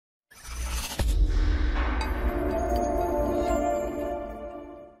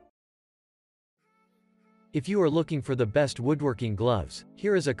If you are looking for the best woodworking gloves,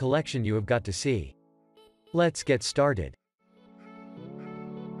 here is a collection you have got to see. Let's get started.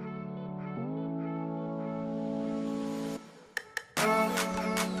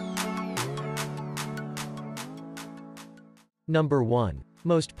 Number 1.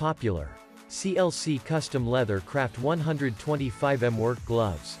 Most popular. CLC Custom Leathercraft 125mm Work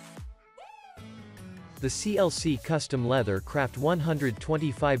Gloves. The CLC Custom Leathercraft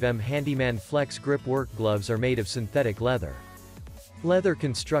 125mm Handyman Flex Grip Work Gloves are made of synthetic leather. Leather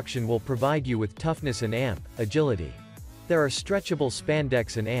construction will provide you with toughness and agility. There are stretchable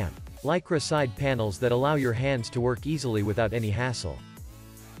spandex and lycra side panels that allow your hands to work easily without any hassle.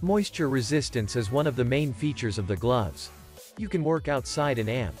 Moisture resistance is one of the main features of the gloves. You can work outside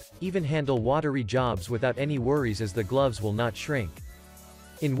and even handle watery jobs without any worries, as the gloves will not shrink.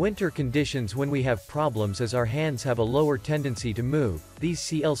 In winter conditions, when we have problems as our hands have a lower tendency to move, these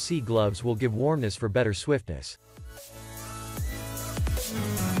CLC gloves will give warmness for better swiftness.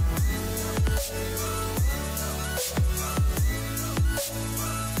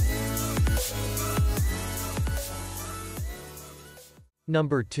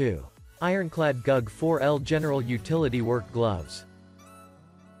 Number 2. Ironclad GUG 4L General Utility Work Gloves.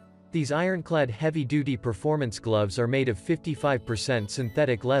 These Ironclad heavy-duty performance gloves are made of 55%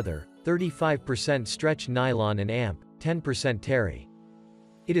 synthetic leather, 35% stretch nylon and 10% terry.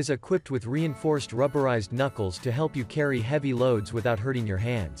 It is equipped with reinforced rubberized knuckles to help you carry heavy loads without hurting your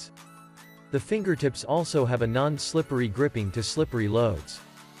hands. The fingertips also have a non-slippery gripping to slippery loads.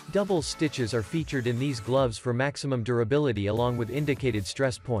 Double stitches are featured in these gloves for maximum durability along with indicated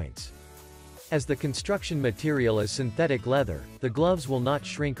stress points. As the construction material is synthetic leather, the gloves will not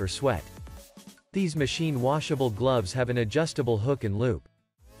shrink or sweat. These machine washable gloves have an adjustable hook and loop.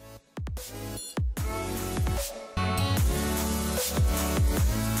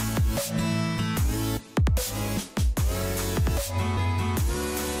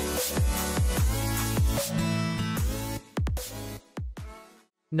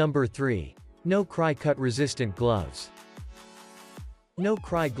 Number 3. NoCry cut resistant gloves.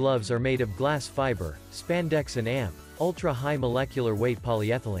 NoCry gloves are made of glass fiber, spandex and ultra-high molecular weight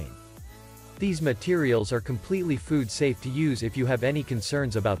polyethylene. These materials are completely food safe to use if you have any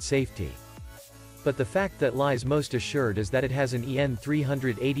concerns about safety. But the fact that lies most assured is that it has an EN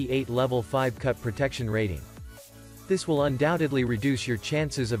 388 level 5 cut protection rating. This will undoubtedly reduce your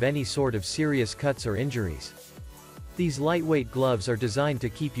chances of any sort of serious cuts or injuries. These lightweight gloves are designed to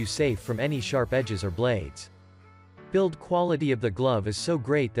keep you safe from any sharp edges or blades. Build quality of the glove is so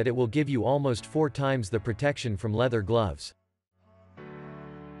great that it will give you almost 4 times the protection from leather gloves.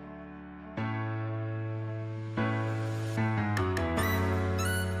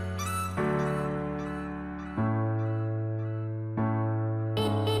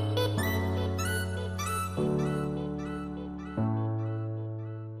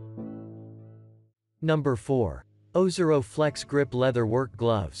 Number 4. OZERO Flex Grip Leather Work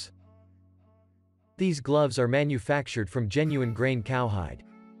Gloves. These gloves are manufactured from genuine grain cowhide.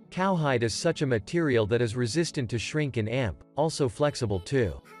 Cowhide is such a material that is resistant to shrink and also flexible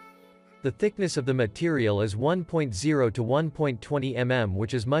too. The thickness of the material is 1.0 to 1.20 mm,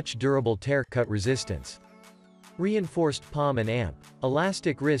 which is much durable tear cut resistance. Reinforced palm and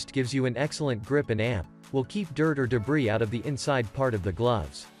elastic wrist gives you an excellent grip and will keep dirt or debris out of the inside part of the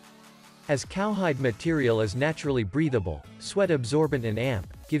gloves. As cowhide material is naturally breathable, sweat absorbent and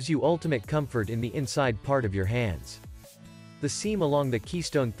gives you ultimate comfort in the inside part of your hands. The seam along the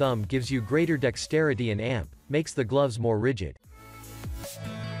keystone thumb gives you greater dexterity and makes the gloves more rigid.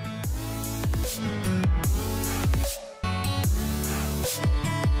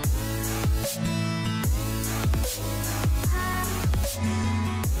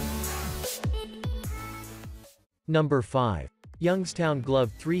 Number 5. Youngstown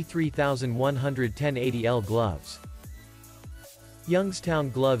Glove 3110 80L Gloves.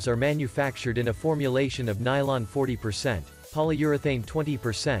 Youngstown gloves are manufactured in a formulation of nylon 40%, polyurethane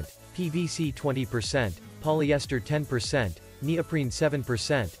 20%, PVC 20%, polyester 10%, neoprene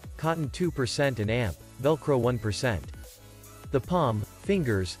 7%, cotton 2% and Velcro 1%. The palm,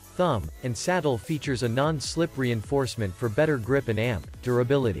 fingers, thumb, and saddle features a non-slip reinforcement for better grip and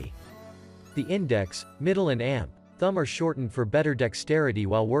durability. The index, middle and thumb are shortened for better dexterity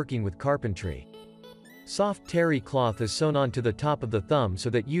while working with carpentry. Soft terry cloth is sewn onto the top of the thumb so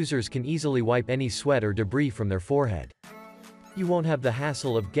that users can easily wipe any sweat or debris from their forehead. You won't have the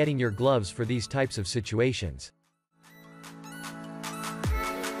hassle of getting your gloves for these types of situations.